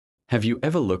Have you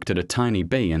ever looked at a tiny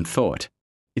bee and thought,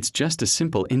 it's just a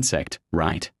simple insect,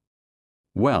 right?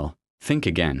 Well, think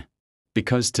again.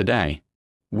 Because today,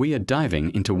 we are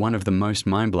diving into one of the most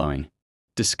mind-blowing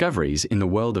discoveries in the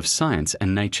world of science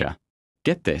and nature.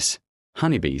 Get this,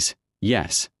 honeybees,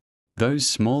 yes, those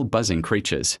small buzzing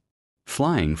creatures,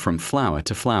 flying from flower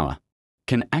to flower,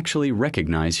 can actually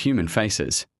recognize human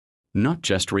faces, not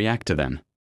just react to them,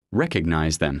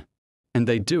 recognize them. And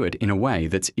they do it in a way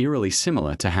that's eerily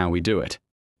similar to how we do it.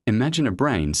 Imagine a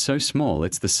brain so small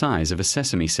it's the size of a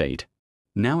sesame seed.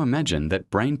 Now imagine that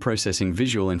brain processing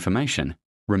visual information,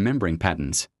 remembering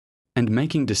patterns, and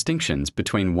making distinctions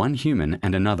between one human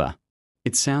and another.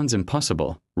 It sounds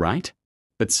impossible, right?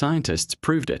 But scientists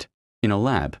proved it, in a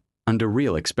lab, under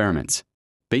real experiments.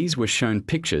 Bees were shown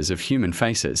pictures of human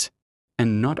faces,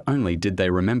 and not only did they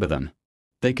remember them,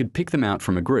 they could pick them out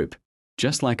from a group,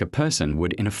 just like a person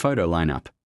would in a photo lineup.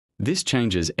 This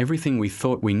changes everything we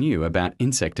thought we knew about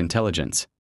insect intelligence.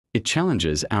 It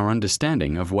challenges our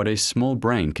understanding of what a small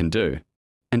brain can do.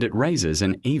 And it raises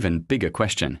an even bigger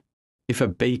question. If a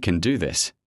bee can do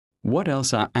this, what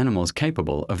else are animals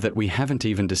capable of that we haven't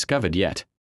even discovered yet?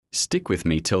 Stick with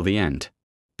me till the end,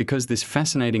 because this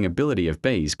fascinating ability of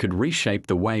bees could reshape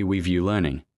the way we view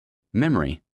learning,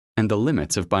 memory, and the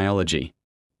limits of biology.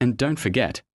 And don't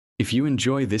forget, if you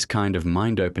enjoy this kind of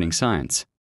mind-opening science,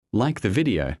 like the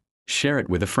video, share it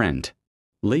with a friend,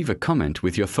 leave a comment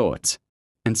with your thoughts,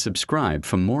 and subscribe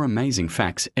for more amazing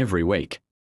facts every week.